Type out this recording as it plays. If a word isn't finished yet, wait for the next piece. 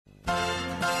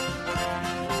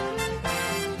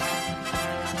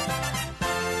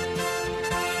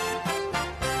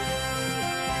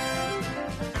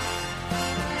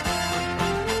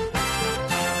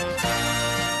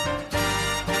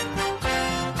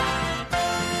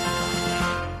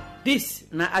This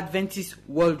na Adventist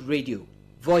World Radio,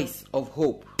 Voice of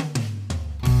Hope.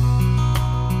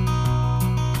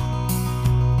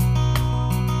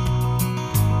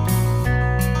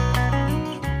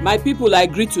 My people, I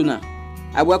greet una.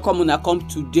 I welcome una come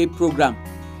today program.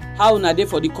 How una dey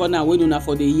for the corner when una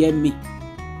for dey hear me?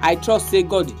 I trust say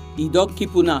God, He don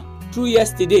keep una through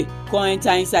yesterday, come enter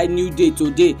inside new day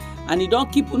today, and He don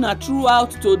keep una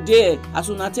throughout today. As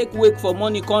una take wake for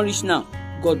morning, come reach now,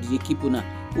 God dey keep una.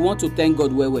 We want to thank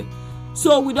God well.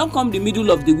 So we don come the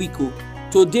middle of the week.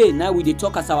 Today now we dey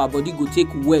talk as our body go take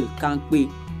well,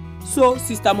 kankpe. So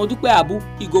Sister Modupe Abu,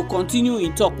 he go continue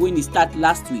in talk when he start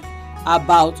last week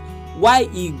about why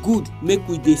e good make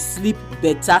we dey sleep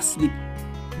better sleep,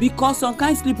 because some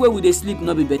kind sleep wey we dey sleep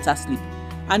no be better sleep,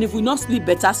 and if we no sleep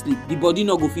better sleep, the body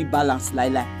no go fit balance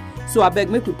like. So abeg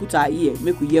make we put our ear,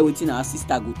 make we hear wetin our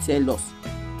sister go tell us.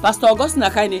 Pastor Augustine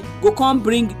Akaine go come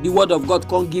bring the word of God,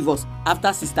 come give us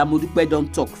after Sister Modupe don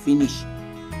talk finish.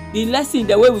 The lesson,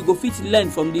 the way we go fit learn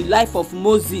from the life of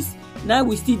Moses, now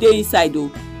we still dey inside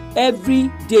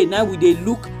every day. Now we dey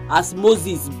look as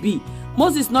Moses be.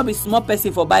 Moses not be small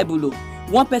person for Bible.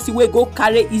 One person wey go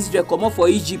carry Israel comot for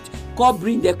Egypt, come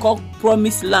bring the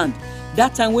promised land.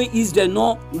 That time when Israel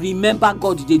no remember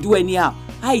God, they do anyhow.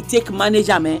 How he take manage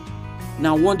am,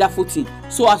 now wonderful thing.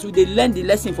 So as we dey learn the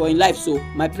lesson for in life, so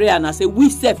my prayer na say we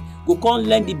sef go come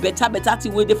learn the better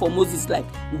thing wey dey for Moses life.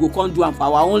 We go come do am for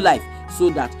our own life, so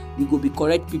that we go be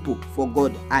correct people for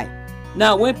God eye.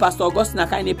 Now when Pastor Augustine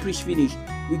Akaine preach finish,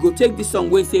 we go take this song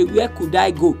wey say, where could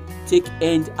I go take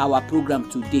end our program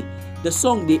today. The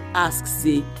song dey ask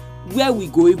say, where we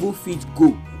go even fit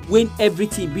go when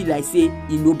everything be like say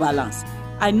e no balance.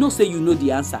 I know say you know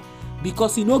the answer,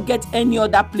 because you no get any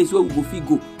other place where we go fit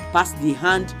go past the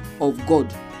hand of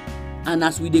God. And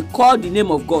as we dey call the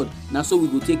name of God, na so we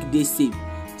go take dey safe.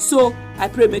 So I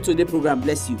pray make today program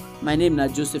bless you. My name na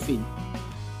Josephine.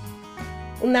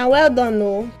 Una well done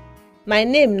o. My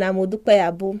name na Modupe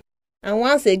Abu, and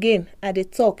once again I dey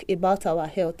talk about our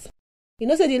health. You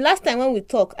know say the last time when we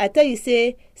talk, I tell you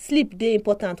say sleep dey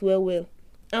important well.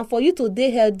 And for you to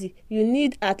dey healthy, you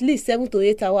need at least 7 to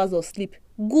 8 hours of sleep.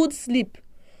 Good sleep.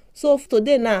 So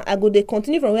today now, I go dey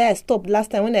continue from where I stopped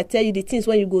last time when I tell you the things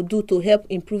when you go do to help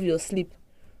improve your sleep.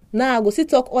 Now I go still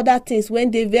talk other things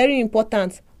when they very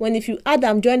important. When if you add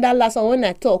them join that last one when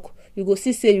I talk, you go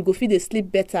see say you go feel dey sleep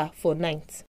better for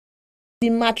night. The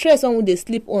mattress when we dey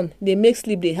sleep on, they make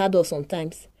sleep dey hard us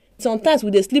sometimes. Sometimes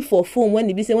we dey sleep for foam when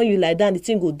e be say when you lie down, the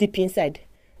thing go deep inside.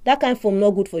 That kind of foam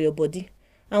not good for your body.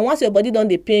 And once your body don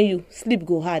dey pain you, sleep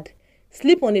go hard.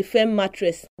 Sleep on a firm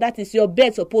mattress. That is, your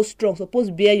bed suppose strong,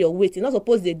 suppose bear your weight. It's not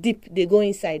supposed they deep, they go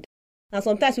inside. And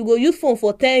sometimes we go use foam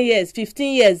for 10 years,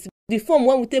 15 years. The foam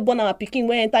when we take born our pikin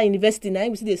when enter university, now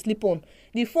we see they sleep on.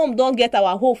 The foam don't get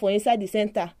our hole for inside the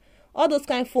center. All those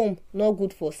kind of foam not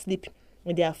good for sleep,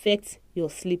 and they affect your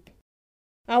sleep.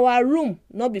 Our room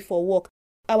not be for work.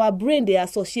 Our brain they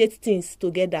associate things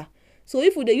together. So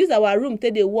if we dey use our room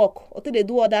till they work or till they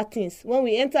do other things, when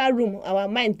we enter room, our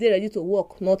mind they ready to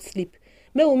work, not sleep.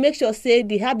 May we make sure say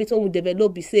the habit when we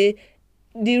develop be say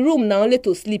the room now only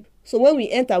to sleep. So when we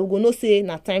enter, we go know say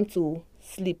na time to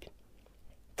sleep.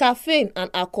 Caffeine and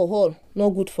alcohol not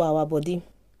good for our body.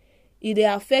 It dey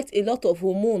affect a lot of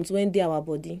hormones when they our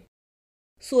body.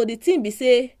 So the thing be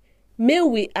say, may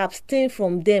we abstain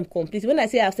from them completely. When I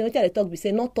say abstain, what I talk be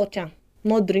say not touch them,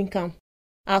 not drink them.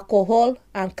 Alcohol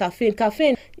and caffeine.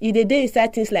 Caffeine, it dey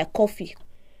inside things like coffee.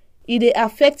 It dey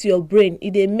affect your brain.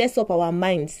 It dey mess up our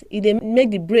minds. It dey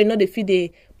make the brain not dey feel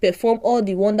they perform all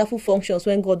the wonderful functions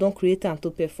when God don't create them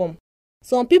to perform.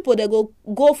 Some people they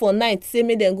go for night, say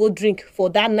make them go drink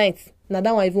for that night. Now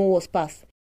that one even worse pass.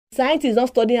 Scientists don't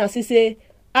study and say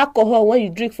alcohol when you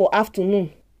drink for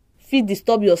afternoon fit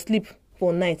disturb your sleep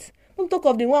for night. Don't talk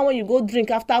of the one when you go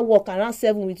drink after work around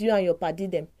 7 with you and your party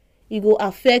them. It go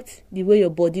affect the way your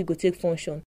body go take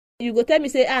function. You go tell me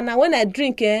say, now when I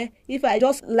drink, if I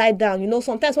just lie down,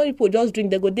 sometimes when people just drink,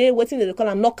 they go there waiting, they call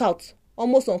them knockout,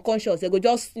 almost unconscious. They go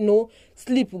just,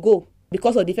 sleep go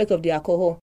because of the effect of the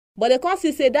alcohol. But they can't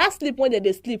say that sleep when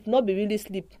they sleep, not be really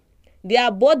sleep. Their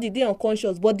body they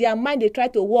unconscious, but their mind they try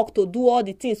to work to do all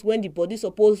the things when the body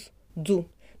supposed do.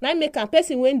 Now make a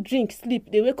person when drink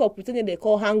sleep, they wake up with something they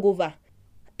call hangover.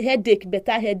 Headache,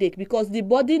 better headache, because the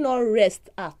body not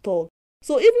rest at all.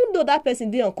 So even though that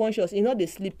person they unconscious, they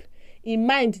sleep. In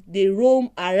mind, they roam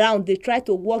around, they try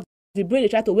to work. The brain they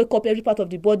try to wake up every part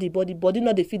of the body, but the body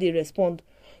not they feel they respond.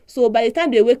 So by the time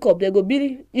they wake up, they go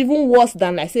be even worse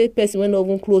than I say person when not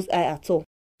even close eye at all.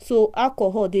 So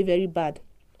alcohol they very bad.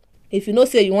 If you know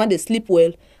say you want to sleep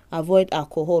well, avoid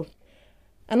alcohol.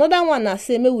 Another one I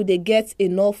say maybe they get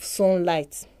enough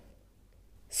sunlight.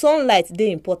 sunlight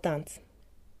dey important.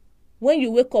 When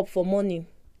you wake up for morning,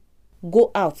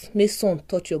 go out, make sun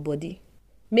touch your body.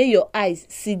 Make your eyes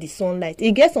see the sunlight.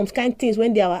 E get some kind things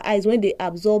when they our eyes, when they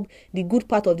absorb the good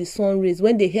part of the sun rays,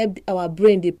 when they help our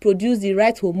brain, they produce the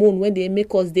right hormone, when they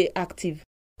make us dey active,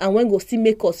 and when go still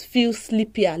make us feel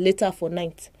sleepier later for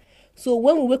night. So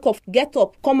when we wake up, get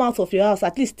up, come out of your house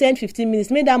at least 10-15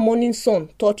 minutes, make that morning sun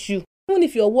touch you. Even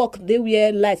if your work dey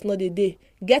where light no dey dey,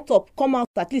 get up, come out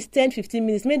at least 10-15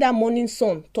 minutes, make that morning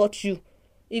sun touch you.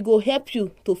 E go help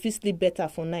you to fit sleep better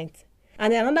for night.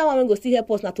 And then another one wey go still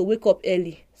help us na to wake up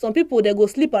early. Some people, they go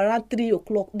sleep around 3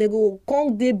 o'clock. They go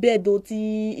come dey bed till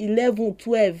 11,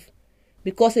 12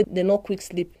 because they no quick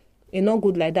sleep. E no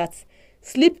good like that.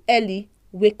 Sleep early,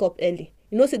 wake up early.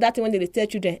 You know say that thing when they tell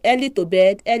children, early to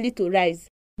bed, early to rise.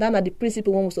 That na the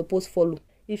principle one we suppose follow.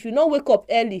 If you no wake up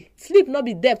early, sleep no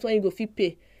be debt when you go fit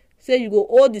pay. Say you go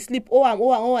hold the sleep,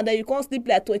 and then you can't sleep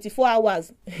like 24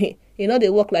 hours. You know they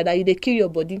work like that. You dey kill your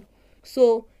body.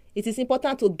 So it is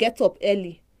important to get up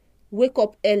early, wake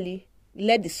up early,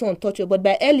 let the sun touch you. But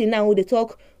by early now, they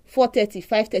talk 4:30,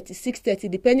 5:30, 6:30,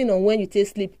 depending on when you take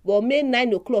sleep. But may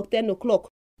 9 o'clock, 10 o'clock,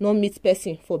 no meet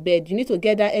person for bed. You need to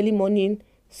get that early morning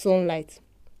sunlight.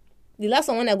 The last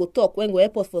one when I go talk, when go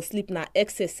help us for sleep, na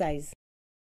exercise.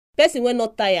 Person when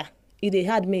not tire, it dey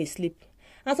hard me sleep.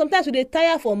 And sometimes we dey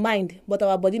tire for mind, but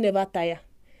our body never tire.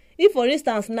 If for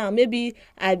instance now, maybe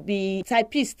I be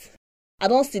typist, I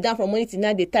don't sit down from morning till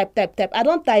night, they type. I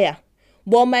don't tire.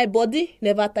 But my body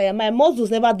never tire. My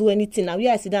muscles never do anything. Now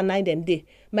where I sit down night and day.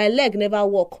 My leg never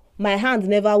work. My hand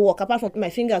never work, apart from my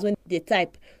fingers when they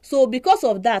type. So because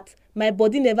of that, my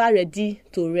body never ready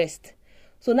to rest.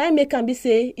 So now make can be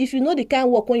say, if you know the kind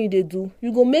of work when you dey do,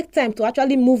 you go make time to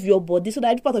actually move your body so that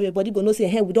every part of your body go know say,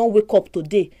 hey, we don't wake up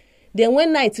today. Then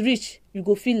when night reach, you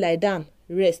go feel lie down,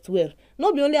 rest well.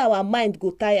 Not be only our mind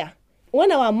go tire.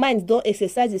 When our mind don't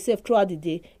exercise itself throughout the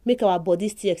day, make our body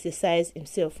still exercise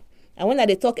himself. And when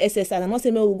they talk exercise, I'm not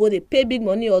saying we go they pay big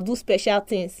money or do special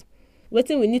things. What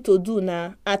thing we need to do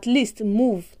now, at least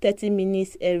move 30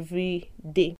 minutes every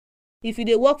day. If you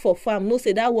dey work for farm, no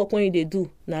say that work when you dey do,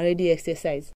 na already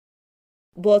exercise.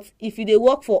 But if you dey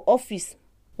work for office,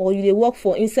 or you dey work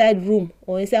for inside room,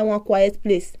 or inside one quiet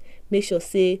place, make sure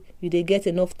say you dey get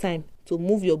enough time to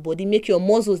move your body, make your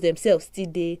muscles themselves still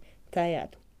dey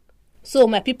tired. So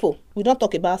my people, we don't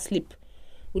talk about sleep.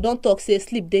 We don't talk say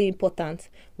sleep dey important.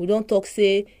 We don't talk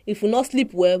say if we not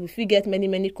sleep well, we fit get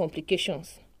many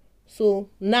complications. So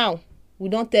now we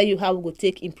don't tell you how we go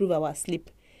take improve our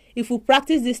sleep. If we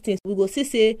practice these things, we go see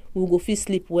say we go fit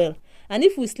sleep well. And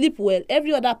if we sleep well,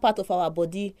 every other part of our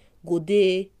body go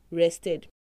dey rested.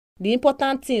 The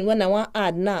important thing when I want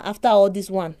add now after all this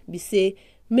one be say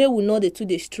may we not dey too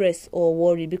dey stress or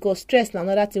worry, because stress na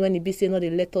another thing when it be say no dey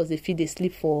let us dey fit dey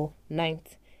sleep for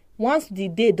night. Once the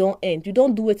day don't end, you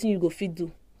don't do wetin you go fit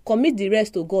do. Commit the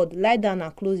rest to God. Lie down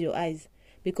and close your eyes,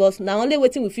 because now only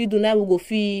wetin we fit do now we go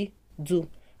fit do.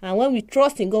 And when we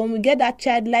trust in God, when we get that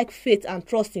childlike faith and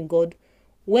trust in God,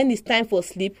 when it's time for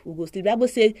sleep, we go sleep. The Bible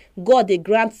says God dey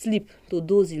grant sleep to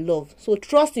those He love. So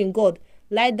trust in God,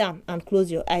 lie down and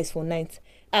close your eyes for night.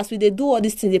 As we dey do all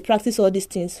these things, they practice all these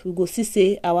things, we go see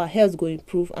say our health go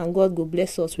improve and God go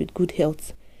bless us with good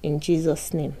health. In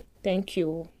Jesus' name. Thank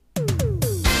you.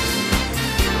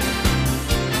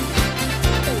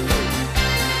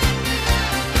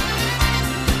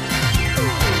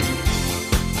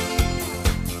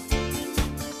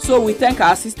 So we thank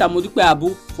our sister Modupe Abu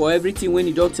for everything when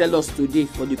he don't tell us today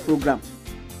for the program.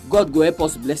 God go help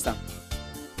us bless her.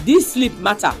 This sleep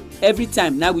matter every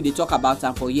time now we dey talk about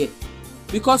am for here.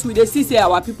 Because we dey see say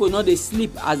our people no dey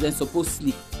sleep as dem suppose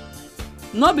sleep.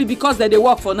 Not be because they dey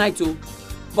work for night o,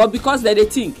 but because they dey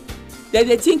think. They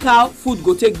dey think how food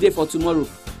go take day for tomorrow.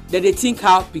 They dey think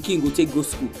how pikin go take go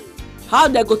school. How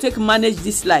they go take manage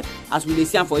this life as we dey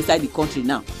see am for inside the country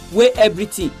now, where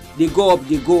everything dey go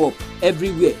up,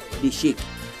 everywhere dey shake.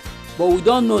 But we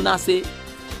don't know now say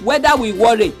whether we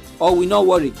worry or we not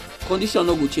worry, condition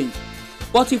no go change.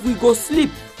 But if we go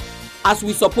sleep as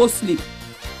we suppose sleep,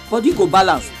 body go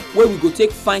balance where we go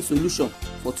take find solution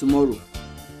for tomorrow.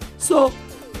 So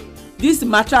this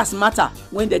mattress matter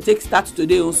when they take start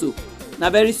today also na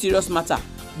very serious matter,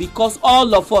 because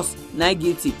all of us na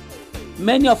guilty.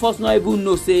 Many of us not even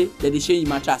know say that they change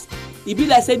mattress. E be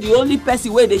like say the only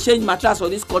person wey dey change mattress for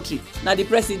this country na the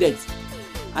president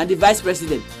and the vice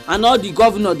president and all the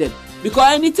governor dem,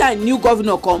 because anytime new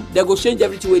governor come, they go change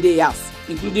everything wey dey house,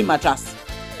 including mattress.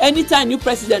 Anytime new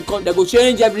president come, they go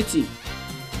change everything.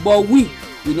 But we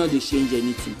no dey change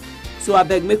anything. So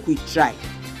abeg make we try.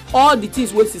 All the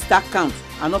things wey sister count,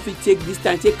 I no fit take this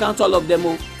time take count all of them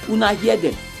o. Una hear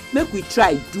them. make we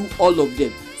try do all of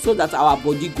them so that our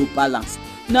body go balance.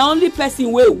 Na only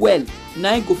person wey well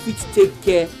na im go fit take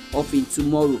care of him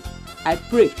tomorrow. I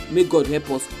pray may God help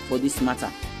us for this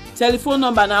matter. Telephone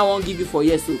number na I wan give you for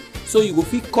here so you go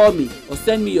fit call me or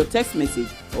send me your text message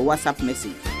or WhatsApp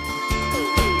message.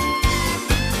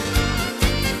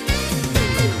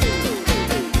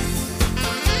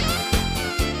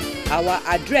 Our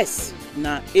address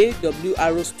na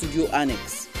AWR Studio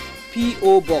Annex,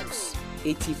 P.O. Box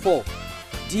 84,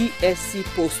 DSC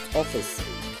Post Office,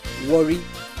 Warri,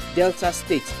 Delta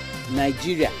State,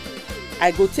 Nigeria.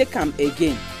 I go take am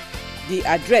again. The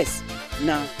address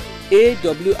na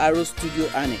AWR Studio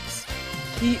Annex,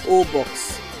 P.O.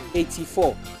 Box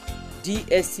 84,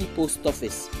 DSC Post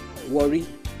Office, Warri,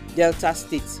 Delta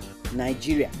State,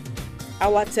 Nigeria.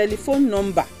 Our telephone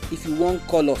number if you wan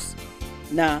call us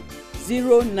na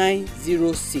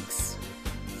 0906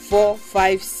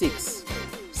 456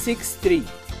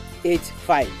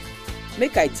 6385.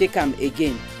 Make I take am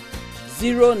again.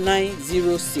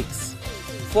 0906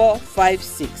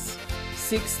 456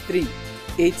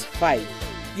 6385.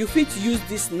 You fit use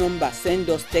this number send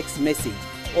us text message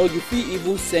or you fit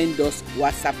even send us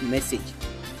WhatsApp message.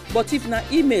 But if na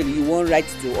email you wan write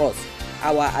to us,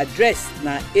 our address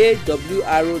na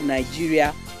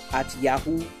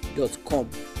awronigeria@yahoo.com.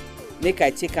 Make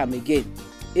I take am again.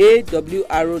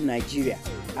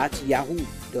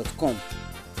 awronigeria@yahoo.com.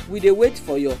 We dey wait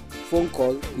for your phone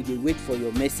call, we dey wait for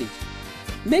your message.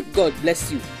 Make God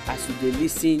bless you as you dey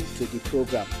listen to the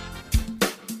program.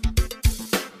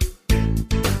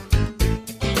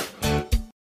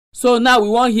 So now we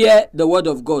wan hear the word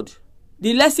of God.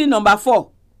 The lesson number 4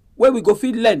 wey we go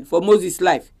fit learn for Moses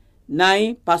life na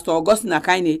im Pastor Augustine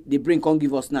Akaine dey bring come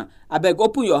give us now. Abeg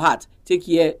open your heart, take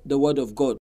hear the word of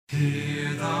God.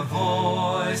 Hear the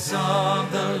voice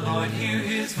of the Lord, hear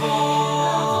his voice.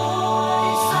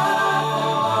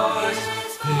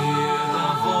 Hear the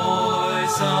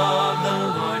voice of the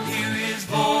Lord, hear his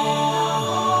voice.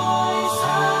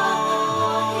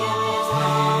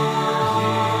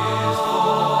 Hear his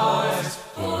voice.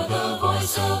 For the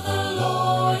voice of the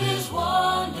Lord is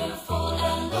wonderful,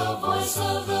 and the voice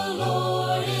of the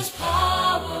Lord is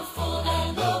powerful,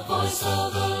 and the voice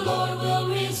of the Lord will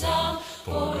resound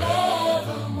forevermore.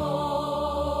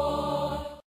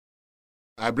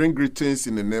 I bring greetings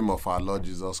in the name of our Lord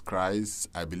Jesus Christ.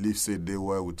 I believe say day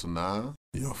well with you now,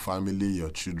 your family,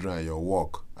 your children, and your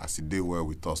work as a day well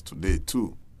with us today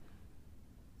too.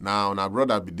 Now, our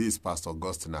brother be this Pastor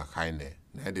Augustine Akaine.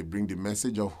 Now they bring the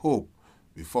message of hope.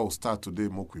 Before we start today,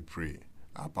 make we pray.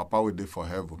 Our Papa will dey for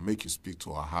heaven, make you speak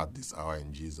to our heart this hour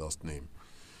in Jesus' name.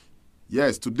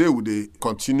 Yes, today we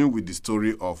continue with the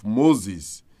story of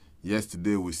Moses.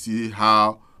 Yesterday we see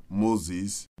how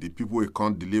Moses, the people we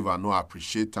can't deliver, no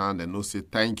appreciate and no say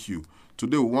thank you.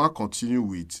 Today we want to continue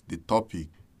with the topic,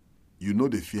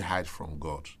 they feel hide from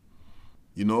God.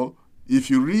 If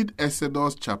you read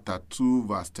Exodus chapter 2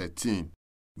 verse 13,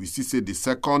 we see say the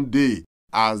second day,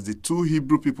 as the two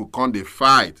Hebrew people come they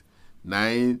fight,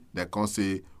 naim they can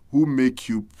say, who make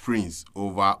you prince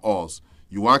over us?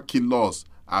 You want to kill us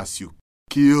as you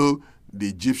kill the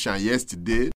Egyptian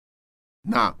yesterday?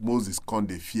 Now, Moses come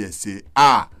dey fear say,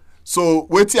 so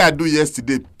wetin I do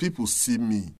yesterday, people see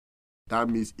me. That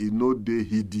means e no dey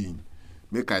hidden.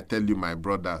 Make I tell you, my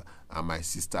brother and my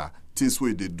sister, things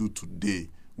wey they do today,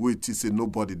 wey think say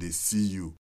nobody they see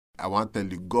you. I want to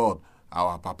tell you, God,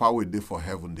 our Papa wey dey for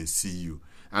heaven, they see you.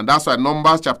 And that's why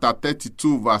Numbers chapter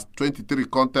 32 verse 23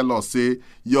 can tell us, say,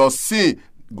 your sin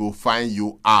go find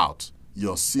you out.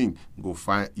 Your sin go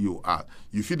find you out.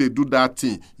 You feel they do that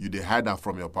thing, you they hide that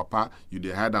from your papa, you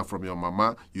they hide that from your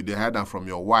mama, you they hide that from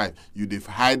your wife, you they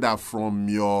hide that from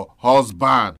your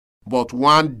husband. But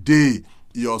one day,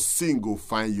 your sin go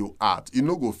find you out. You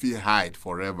no go feel hide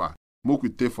forever. Make we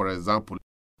take for example,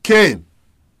 Cain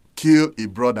kill his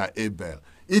brother Abel.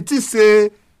 It is say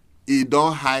he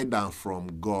don't hide them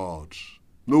from God.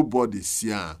 Nobody see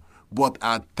him. But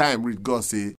at time, read God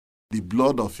say, the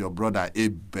blood of your brother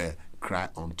Abel cry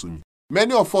unto me.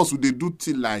 Many of us would they do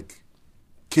things like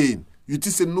Cain. You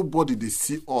just say nobody they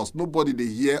see us, nobody they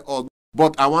hear us.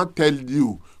 But I want to tell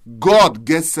you, God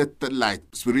gets satellite,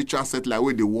 spiritual satellite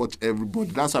where they watch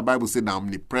everybody. That's why the Bible said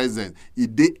omnipresent. He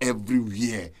dey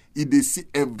everywhere. He they see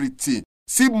everything.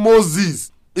 See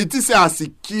Moses. It is as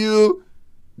he kill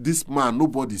this man,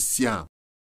 nobody see him.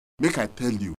 Make I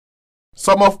tell you,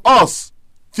 some of us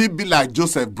feel be like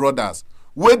Joseph brothers.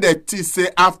 When they say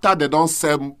after they don't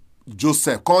sell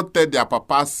Joseph, can't tell their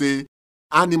papa say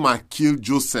animal kill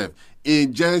Joseph.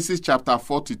 In Genesis chapter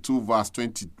 42 verse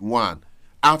 21,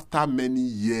 after many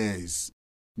years,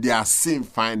 their sin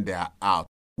find their out.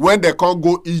 when they can't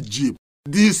go Egypt.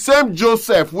 The same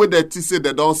Joseph where they say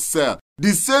they don't sell.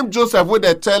 The same Joseph where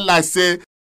they tell like say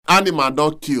animal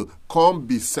don't kill. Come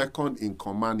be second in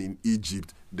command in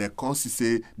Egypt. They come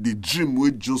say the dream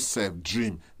where Joseph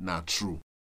dream not true.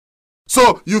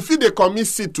 So you feel they commit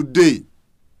sin today.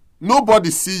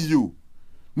 Nobody see you.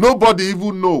 Nobody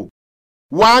even know.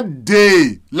 One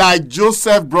day, like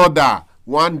Joseph brother,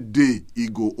 one day he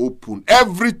go open.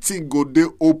 Everything go dey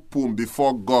open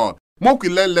before God. Make we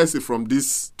learn lesson from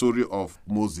this story of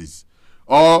Moses.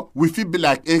 Or we feel be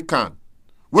like Achan,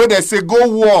 where they say go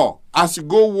war. As you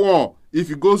go war, if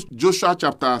you go Joshua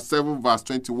chapter 7 verse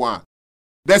 21,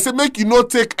 they say make you not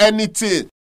take anything.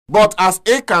 But as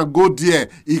Achan go there,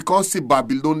 he can't see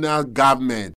Babylonian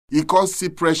government. He can't see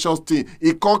precious thing.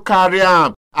 He can't carry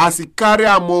him. As he carry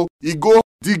him, he go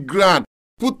dig ground,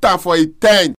 put am for a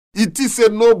tent. It is say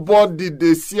nobody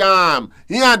they see him.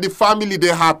 He and the family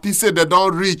they happy say they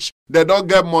don't reach, they don't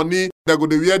get money, they go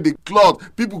to wear the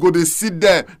cloth. People go to sit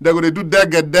there, they go to do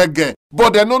dege.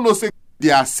 But they don't know say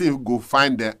they are safe. Go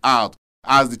find them out.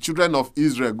 As the children of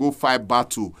Israel go fight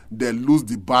battle, they lose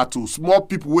the battle. Small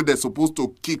people where they're supposed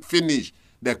to kick finish,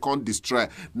 they can't destroy.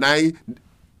 Now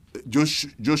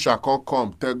Joshua can't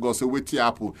come tell God say wait till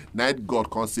happen. Now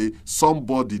God can say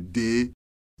somebody dey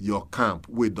your camp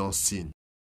we don't sin.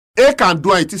 Achan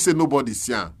do it say nobody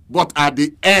see him. But at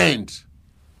the end,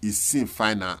 he sin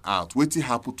find out. Wait till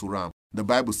happen to Ram. The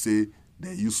Bible say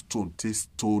they use stone, take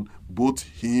stone, both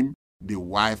him, the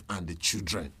wife, and the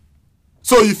children.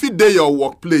 So if you dey your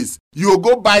workplace, you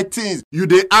go buy things, you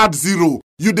dey add zero,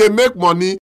 you dey make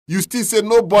money, you still say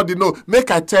nobody know.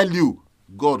 Make I tell you,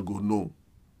 God go know.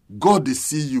 God dey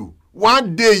see you.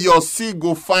 One day your sin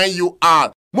go find you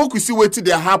out. Make we see wetin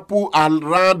dey happen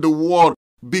around the world.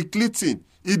 Bill Clinton,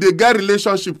 he dey get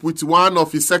relationship with one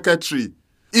of his secretary.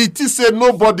 It is say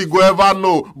nobody go ever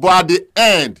know, but at the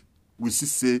end, we see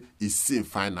say his sin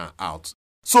find out.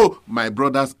 So, my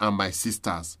brothers and my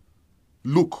sisters,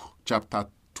 Luke chapter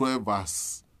 12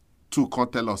 verse 2 can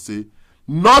tell us say,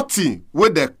 nothing where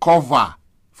they cover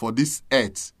for this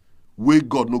earth where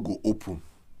God no go open.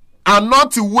 And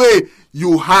not the way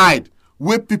you hide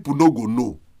where people no go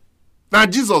know. Now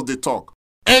Jesus they talk.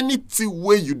 Anything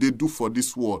where you they do for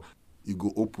this world, you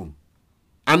go open.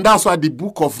 And that's why the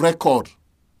book of record,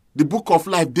 the book of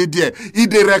life, they there. If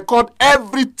they record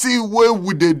everything where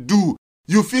we they do,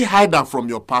 you feel hide them from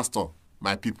your pastor,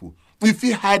 my people. You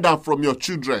feel hide them from your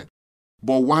children.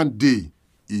 But one day,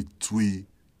 it will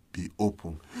be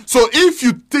open. So if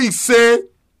you think, say,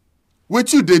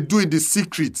 what you they do in the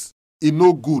secret, it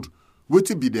no good, what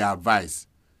will be the advice?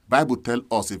 Bible tell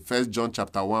us in 1 John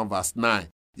chapter 1 verse 9,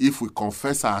 if we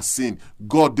confess our sin,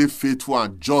 God is faithful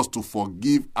and just to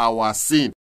forgive our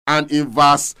sin. And in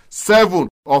verse 7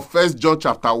 of 1 John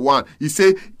chapter 1, he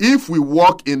say, if we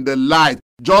walk in the light,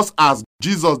 just as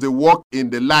Jesus they walk in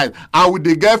the light, and we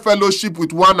they get fellowship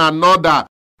with one another,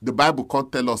 the Bible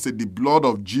can't tell us, say the blood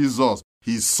of Jesus,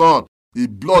 his son, the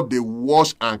blood they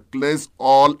wash and cleanse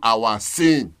all our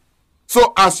sin.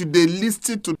 So as you they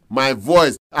listen to my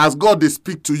voice, as God they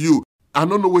speak to you, I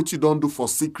don't know what you don't do for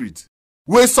secret.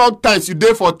 Where sometimes you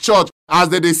there for church, as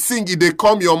they sing, it they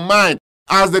come your mind.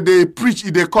 As they preach,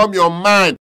 it they come your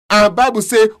mind. And Bible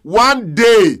say, one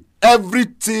day,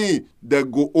 everything they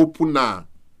go open now.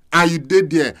 And you did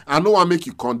there. I don't want to make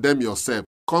you condemn yourself.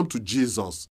 Come to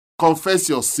Jesus. Confess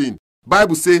your sin.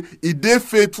 Bible say, he dey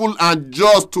faithful and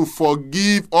just to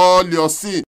forgive all your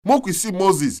sin. Make we see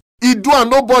Moses. He do and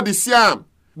nobody see him.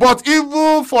 But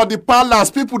even for the palace,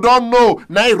 people don't know.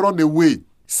 Now he run away.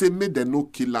 Say, make them no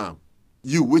kill him.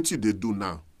 You, what you they do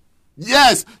now?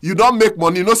 Yes, you don't make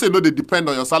money. You know, say no, they depend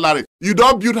on your salary. You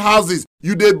don't build houses.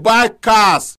 You they buy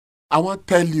cars. I want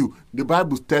to tell you, the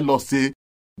Bible tell us, say,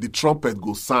 the trumpet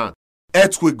go sound.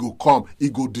 Earthquake go come.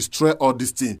 It go destroy all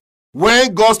these things.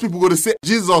 When God's people go to say,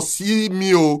 Jesus, see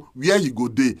me, oh, where you go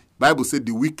there? Bible say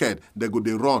the wicked, they go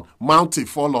they run. Mountain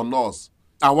fall on us.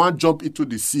 I want jump into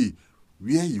the sea.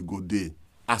 Where you go there?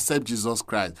 Accept Jesus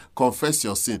Christ. Confess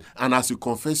your sin. And as you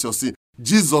confess your sin,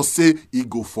 Jesus say he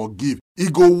go forgive. He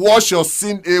go wash your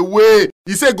sin away.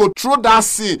 He say go throw that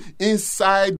sin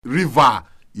inside river.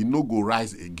 He no go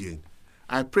rise again.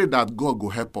 I pray that God go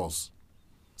help us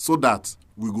so that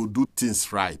we go do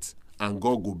things right and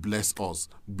God go bless us.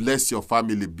 Bless your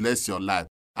family. Bless your life.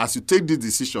 As you take this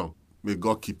decision, may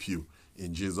God keep you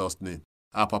in Jesus' name.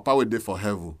 Our Papa will there for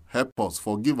heaven. Help us.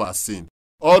 Forgive our sin.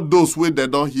 All those where they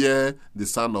don't hear the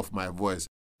sound of my voice,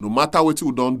 no matter what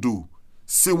you don't do,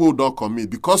 sin will not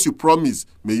commit. Because you promise,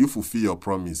 may you fulfill your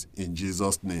promise. In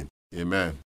Jesus' name,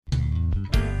 amen.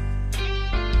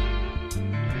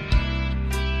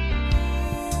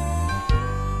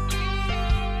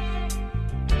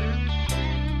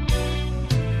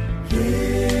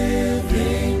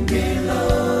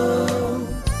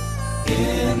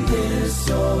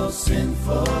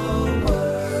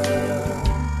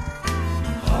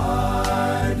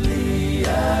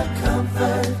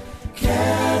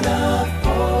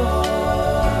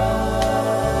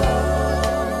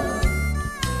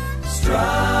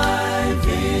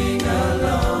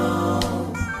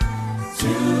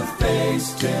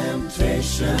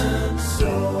 ocean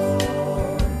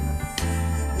soar.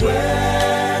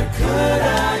 Where could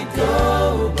I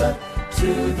go but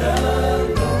to the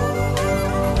Lord?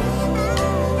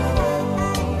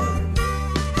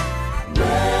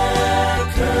 Where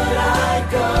could I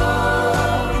go?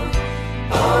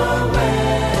 Oh,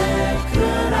 where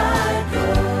could I go?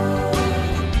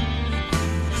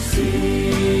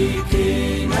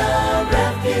 Seeking a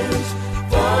refuge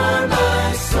for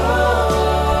my soul,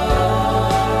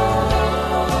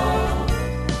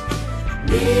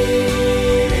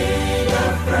 needing a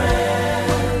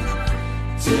friend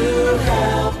to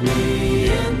help me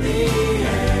in the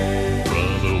end.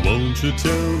 Brother, won't you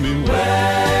tell me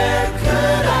Where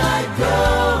could I go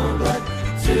but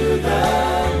to the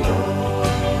Lord?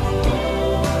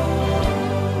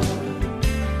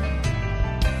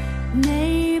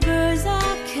 Neighbors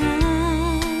are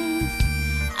kind,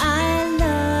 I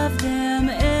love them,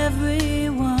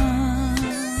 everyone.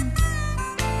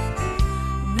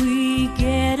 We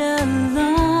get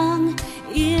along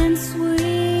in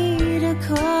sweet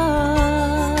accord.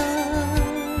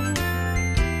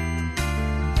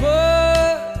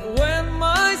 But when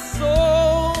my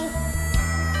soul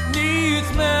needs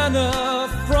manna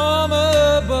from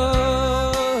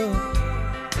above,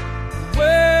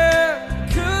 where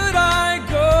could I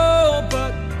go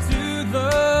but to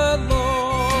the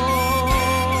Lord?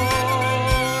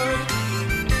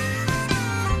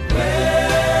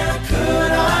 Where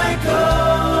could I go?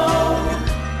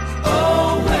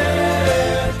 Oh,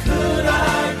 where could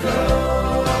I go?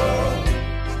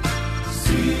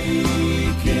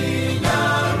 Seeking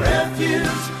a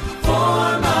refuge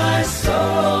for my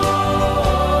soul,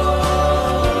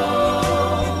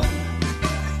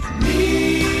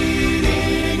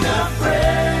 needing a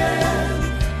friend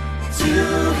to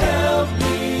help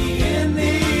me in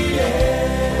the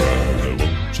end.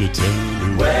 won't you tell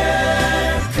me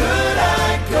Where could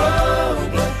I go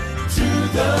but to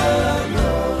the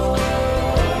Lord?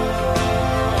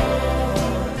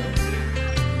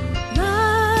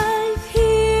 Life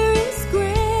here is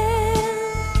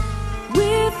grand,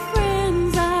 with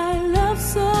friends I love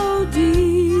so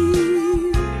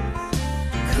deep.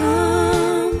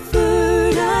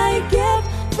 Comfort I get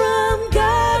from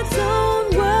God's own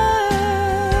word.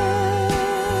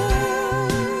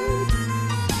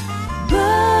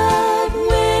 But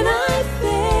when I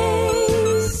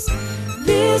face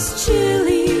this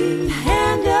chilling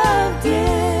hand of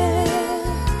death,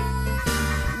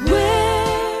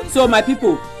 where So my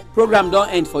people, program don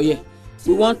end for here.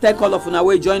 We wan thank all of una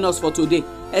wey join us for today,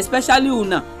 especially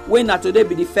una wey na today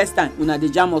be the first time una dey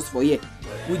jam us for here.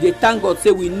 We dey thank God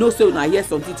say we know say una hear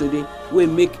something today wey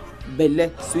make belle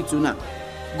sweet una.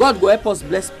 God go help us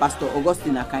bless Pastor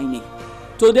Augustine Akaine.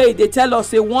 Today e dey tell us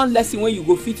say one lesson wey you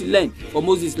go fit learn for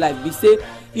Moses life be say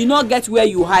e no get where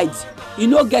you hide, e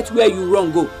no get where you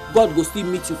run go, God go still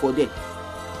meet you for there.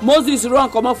 Moses run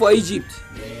comot for Egypt,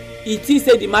 e think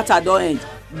say the matter don end.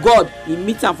 God he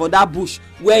meet am for that bush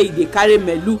where he dey carry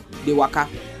melu dey waka.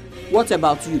 What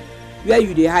about you? Where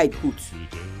you dey hide put?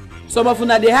 Some of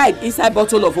una dey hide inside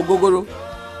bottle of ogogoro,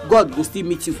 God go still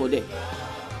meet you for there.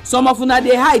 Some of una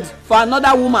dey hide for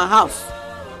another woman house,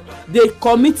 dey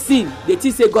commit sin, dey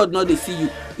think say God no dey see you,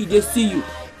 he dey see you.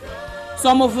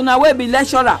 Some of una wey be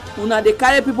lecturer, una dey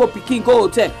carry people pikin go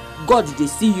hotel, God dey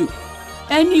see you.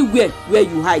 Anywhere where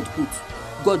you hide put,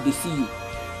 God dey see you.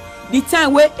 The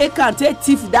time wey Achan take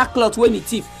thief that cloth when he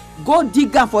thief, go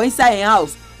dig am for inside him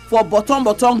house for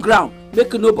bottom ground,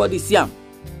 make nobody see am.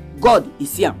 God is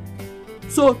see am.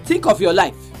 So think of your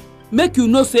life, make you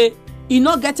know say e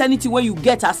no get anything wey you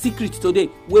get as secret today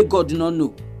wey God no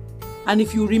know. And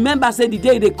if you remember say the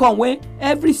day dey come when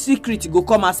every secret go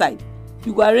come outside,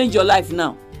 you go arrange your life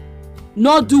now.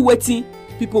 No do wetin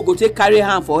people go take carry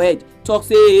hand for head, talk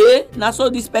say na so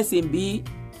this person be,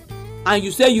 and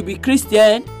you say you be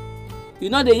Christian. You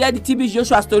know dey hear the TB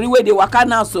Joshua story wey dey waka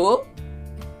now, so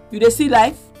you dey see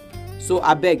life. So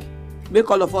abeg, make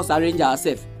all of us arrange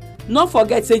ourselves. No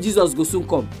forget say Jesus go soon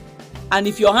come, and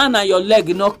if your hand and your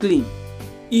leg no clean,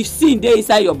 if sin dey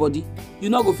inside your body, you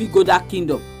no go fit go that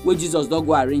kingdom wey Jesus don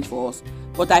go arrange for us.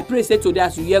 But I pray say today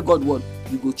as you hear God word,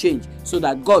 you go change so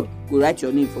that God go write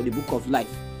your name for the book of life.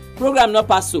 Program no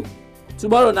pass so.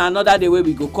 Tomorrow na another day wey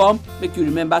we go come, make you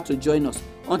remember to join us.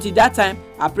 Until that time,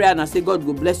 I pray and I say God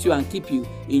will bless you and keep you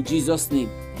in Jesus' name.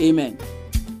 Amen.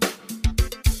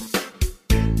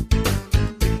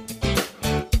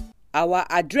 Our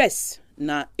address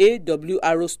na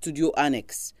AWR Studio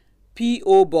Annex,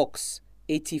 P.O. Box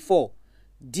 84,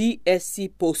 DSC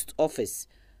Post Office,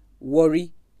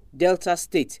 Warri, Delta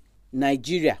State,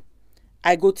 Nigeria.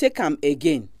 I go take am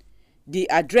again. The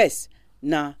address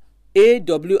na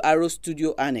AWR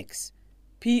Studio Annex,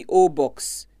 P.O.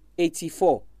 Box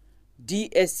 84,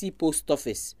 DSC Post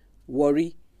Office,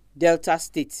 Warri, Delta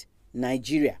State,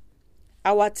 Nigeria.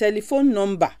 Our telephone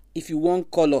number, if you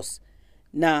want call us,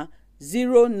 na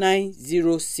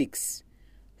 0906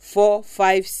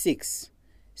 456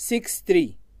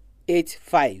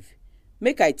 6385.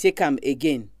 Make I take am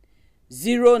again.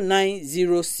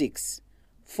 0906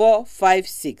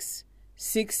 456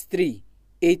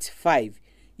 6385.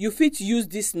 You fit use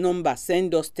this number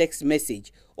send us text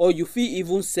message, or you fit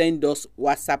even send us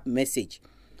WhatsApp message.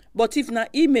 But if na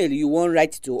email you wan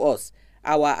write to us,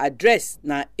 our address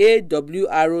na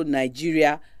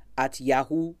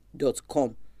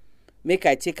awronigeria@yahoo.com. Make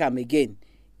I take am again.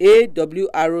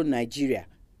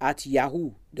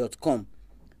 awronigeria@yahoo.com.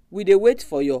 We dey wait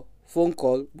for your phone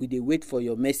call, we dey wait for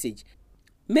your message.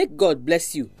 Make God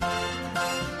bless you.